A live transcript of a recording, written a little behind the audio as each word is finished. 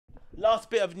last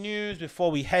bit of news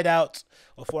before we head out,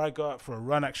 or before I go out for a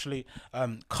run, actually.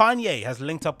 Kanye has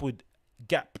linked up with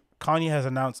Gap. Kanye has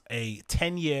announced a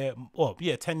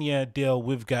 10-year deal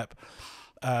with Gap.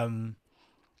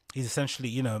 He's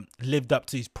essentially, lived up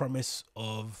to his promise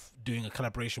of doing a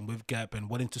collaboration with Gap and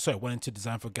wanting to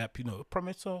design for Gap, a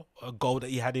promise or a goal that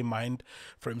he had in mind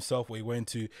for himself, where he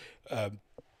wanted to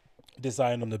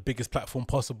design on the biggest platform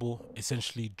possible,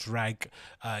 essentially drag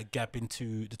Gap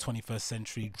into the 21st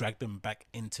century, drag them back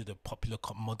into the popular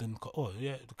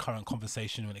the current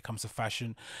conversation when it comes to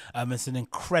fashion. It's an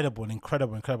incredible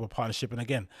partnership, and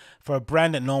again, for a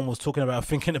brand that no one was talking about,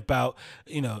 thinking about,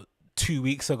 2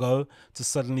 weeks ago, to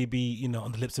suddenly be,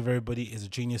 on the lips of everybody, is a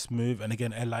genius move. And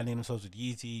again, aligning themselves with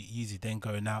Yeezy then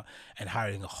going out and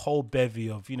hiring a whole bevy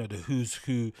of, the who's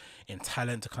who in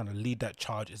talent to kind of lead that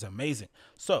charge is amazing.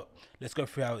 So let's go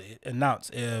through how it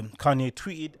announced. Kanye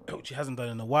tweeted, which he hasn't done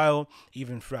in a while,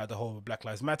 even throughout the whole Black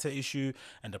Lives Matter issue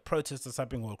and the protests that's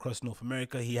happening all across North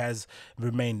America. He has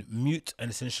remained mute and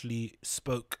essentially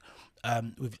spoke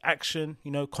with action,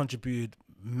 contributed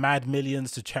mad millions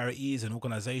to charities and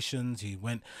organizations. He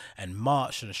went and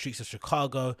marched on the streets of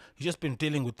Chicago. He's just been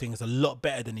dealing with things a lot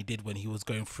better than he did when he was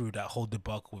going through that whole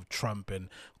debacle with Trump and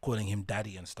calling him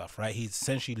daddy and stuff, right? He's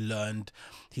essentially learned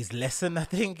his lesson, I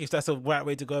think, if that's a right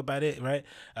way to go about it, right?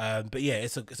 But yeah,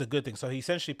 it's a good thing. So he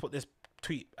essentially put this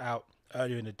tweet out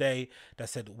earlier in the day that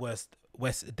said worst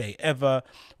day ever,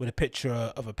 with a picture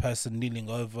of a person kneeling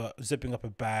over, zipping up a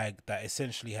bag that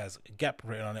essentially has Gap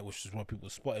written on it, which is what people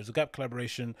spotted. It was a Gap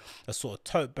collaboration, a sort of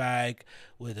tote bag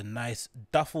with a nice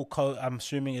duffel coat. I'm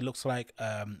assuming it looks like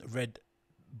red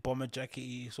bomber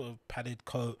jacket, sort of padded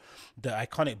coat, the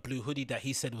iconic blue hoodie that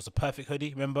he said was a perfect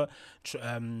hoodie. Remember,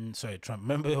 Trump.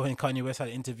 Remember when Kanye West had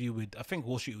an interview with, I think,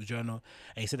 Wall Street Journal,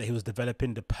 and he said that he was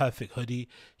developing the perfect hoodie.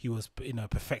 He was,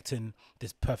 perfecting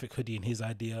this perfect hoodie in his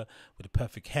idea, with the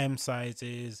perfect hem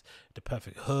sizes, the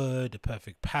perfect hood, the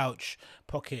perfect pouch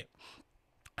pocket.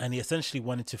 And he essentially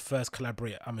wanted to first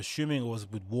collaborate, I'm assuming it was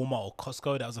with Walmart or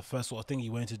Costco. That was the first sort of thing he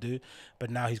wanted to do. But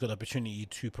now he's got the opportunity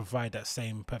to provide that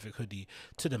same perfect hoodie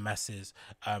to the masses,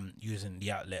 using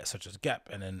the outlet such as Gap.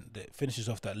 And then it finishes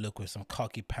off that look with some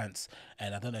khaki pants.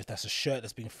 And I don't know if that's a shirt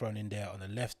that's being thrown in there on the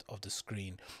left of the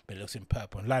screen, but it looks in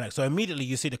purple and lilac. So immediately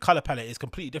you see the color palette is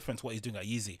completely different to what he's doing at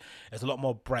Yeezy. There's a lot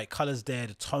more bright colors there.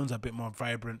 The tones are a bit more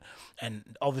vibrant.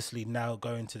 And obviously now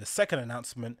going to the second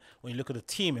announcement, when you look at the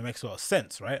team, it makes a lot of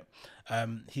sense, right?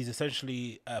 He's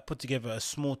essentially put together a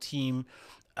small team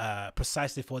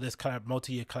precisely for this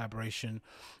multi-year collaboration,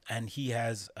 and he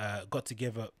has got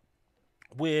together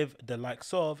with the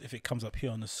likes of, if it comes up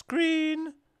here on the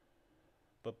screen,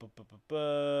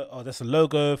 oh, that's a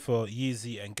logo for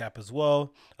Yeezy and Gap as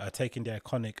well, taking the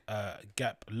iconic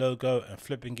Gap logo and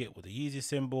flipping it with the Yeezy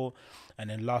symbol. And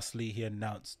then lastly, he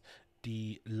announced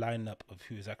the lineup of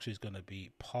who is actually going to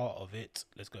be part of it.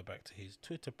 Let's go back to his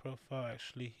Twitter profile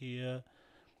actually here.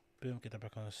 Boom, get that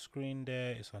back on the screen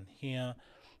there. It's on here.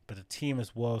 But the team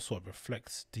as well sort of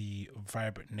reflects the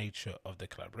vibrant nature of the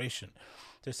collaboration.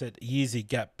 They said Yeezy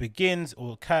Gap begins,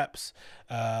 all caps.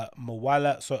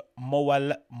 Mowalola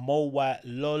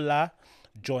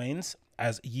joins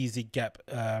as Yeezy Gap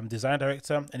design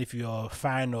director. And if you're a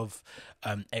fan of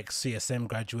ex-CSM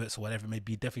graduates or whatever it may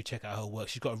be, definitely check out her work.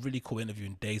 She's got a really cool interview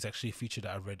in Days, actually, a feature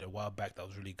that I read a while back that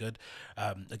was really good.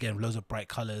 Again, loads of bright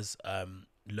colors,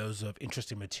 loads of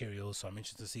interesting materials, so I'm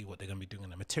interested to see what they're going to be doing on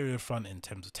the material front in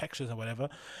terms of textures and whatever.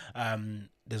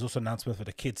 There's also announcements for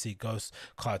the Kids See Ghost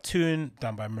cartoon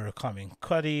done by Murakami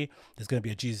Kudi. There's going to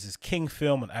be a Jesus is King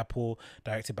film on Apple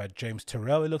directed by James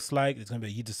Turrell, it looks like. There's going to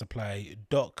be a Yeezy Supply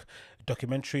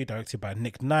documentary directed by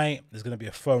Nick Knight. There's going to be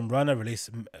a foam runner released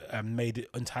made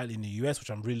entirely in the US, which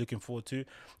I'm really looking forward to.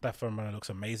 That foam runner looks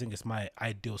amazing. It's my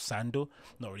ideal sandal.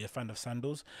 Not really a fan of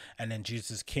sandals. And then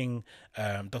Jesus King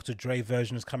Dr. Dre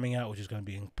version is coming out, which is going to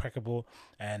be impeccable.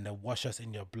 And the Wash Us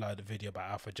in Your Blood video by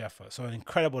Alpha Jaffa. So an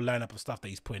incredible lineup of stuff that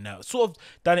he's putting out. Sort of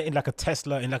done it in like a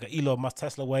Tesla, in like an Elon Musk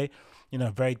Tesla way,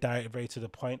 very direct, very to the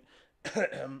point.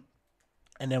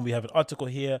 And then we have an article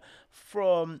here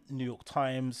from New York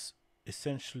Times,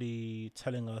 essentially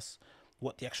telling us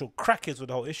what the actual crack is with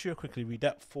the whole issue. I'll quickly read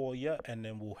that for you, and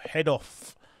then we'll head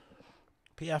off.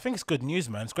 But yeah, I think it's good news,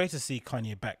 man. It's great to see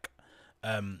Kanye back,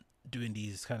 doing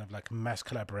these kind of like mass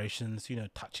collaborations,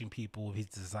 touching people with his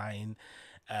design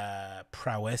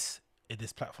prowess in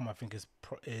this platform. I think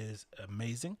is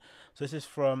amazing. So this is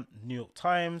from New York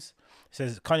Times. It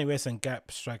says Kanye West and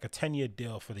Gap strike a 10-year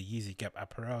deal for the Yeezy Gap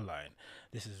apparel line.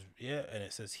 This is, yeah, and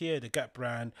it says here the Gap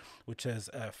brand, which has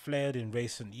flared in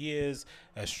recent years,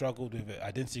 struggled with an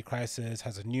identity crisis,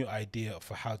 has a new idea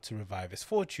for how to revive its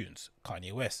fortunes.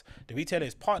 Kanye West. The retailer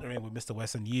is partnering with Mr.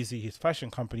 West and Yeezy, his fashion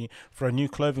company, for a new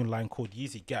clothing line called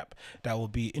Yeezy Gap that will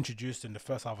be introduced in the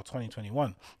first half of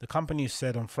 2021. The company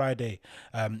said on Friday,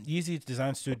 Yeezy's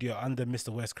design studio under Mr.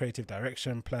 West's creative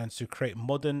direction plans to create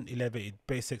modern, elevated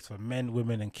basics for men,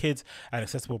 women, and kids at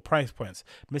accessible price points.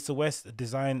 Mr. West's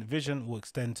design vision will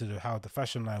extend to how the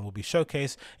fashion line will be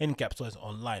showcased in Gap stores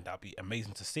online. That'll be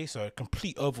amazing to see. So a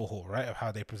complete overhaul, right, of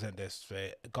how they present their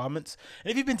garments.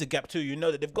 And if you've been to Gap too, you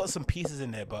know that they've got some pieces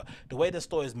in there, but the way the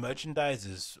store is merchandised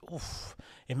is, oof,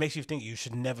 it makes you think you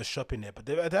should never shop in there. But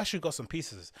they've actually got some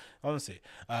pieces, honestly.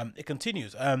 It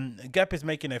continues. Gap is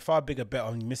making a far bigger bet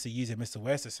on Mr. Yeezy and Mr.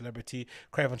 West, a celebrity,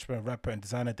 creative entrepreneur, rapper, and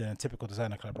designer, than a typical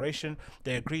designer collaboration.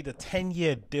 They agreed a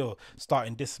 10-year deal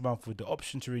starting this month with the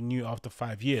option to renew after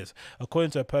 5 years,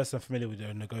 according to a person familiar with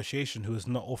the negotiation who is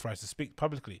not authorized to speak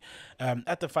publicly.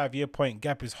 At the 5-year point,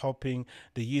 Gap is hoping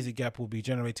the Yeezy Gap will be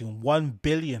generating $1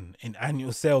 billion in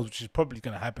annual sales, which is probably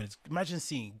going to happen. Imagine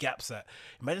seeing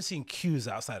imagine seeing queues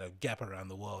outside of Gap around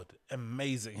the world.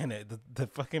 Amazing, isn't it? The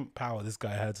fucking power this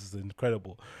guy has is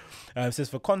incredible. It says,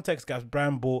 for context, Gap's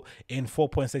brand brought in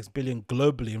 4.6 billion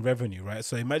globally in revenue, right?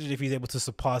 So imagine if he's able to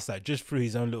surpass that just through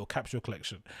his own little capsule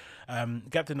collection.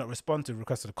 Gap did not respond to the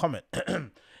request of the comment.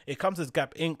 It comes as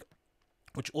Gap Inc.,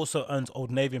 which also owns Old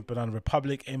Navy and Banana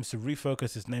Republic, aims to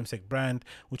refocus its namesake brand,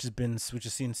 which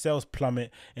has seen sales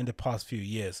plummet in the past few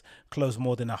years, closed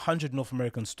more than 100 North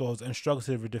American stores, and struggles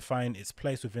to redefine its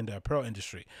place within the apparel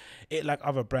industry. It, like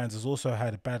other brands, has also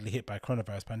had badly hit by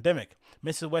coronavirus pandemic.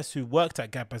 Mr. West, who worked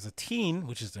at Gap as a teen,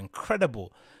 which is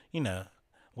incredible,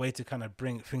 way to kind of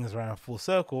bring things around full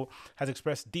circle, has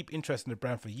expressed deep interest in the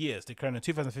brand for years, declaring in a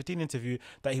 2015 interview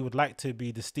that he would like to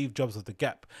be the Steve Jobs of the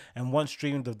Gap and once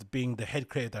dreamed of being the head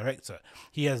creative director.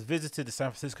 He has visited the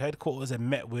San Francisco headquarters and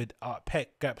met with Art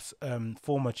Peck, Gap's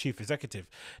former chief executive.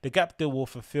 The Gap deal will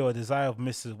fulfill a desire of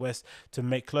Mr. West to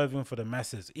make clothing for the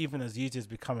masses, even as Yeezy has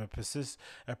become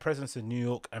a presence in New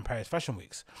York and Paris fashion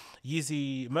weeks.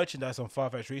 Yeezy merchandise on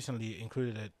Farfetch recently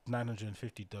included a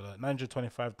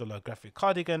 $925 graphic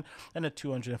cardigan and a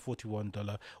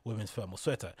 $241 women's thermal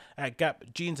sweater. At Gap,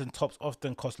 jeans and tops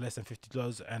often cost less than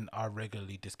 $50 and are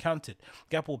regularly discounted.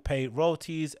 Gap will pay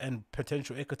royalties and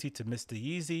potential equity to Mr.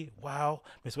 Yeezy,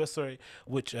 Miss West,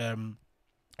 which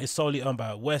is solely owned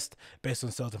by West based on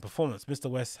sales and performance. Mr.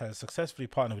 West has successfully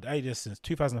partnered with Adidas since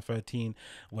 2013,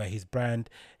 where his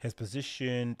brand has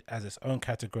positioned as its own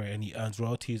category, and he earns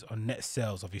royalties on net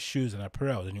sales of his shoes and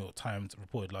apparel, the New York Times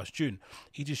reported last June.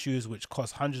 Each shoes, which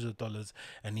cost hundreds of dollars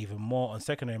and even more on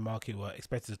secondary market, were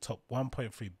expected to top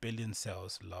 1.3 billion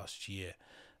sales last year.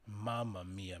 Mamma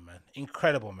mia, man.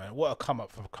 Incredible, man. What a come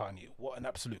up from Kanye. What an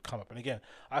absolute come up. And again,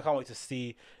 I can't wait to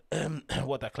see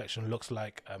what that collection looks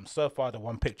like. So far, the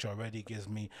one picture already gives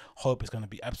me hope it's going to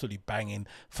be absolutely banging.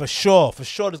 For sure,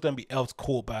 there's going to be Elves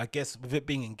Court, but I guess with it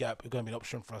being in Gap, it's going to be an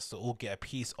option for us to all get a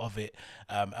piece of it.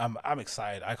 I'm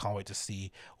excited. I can't wait to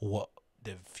see what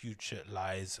the future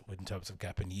lies in terms of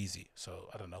Gap and Yeezy. So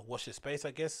I don't know. Watch this space,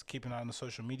 I guess. Keep an eye on the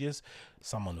social medias.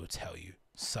 Someone will tell you.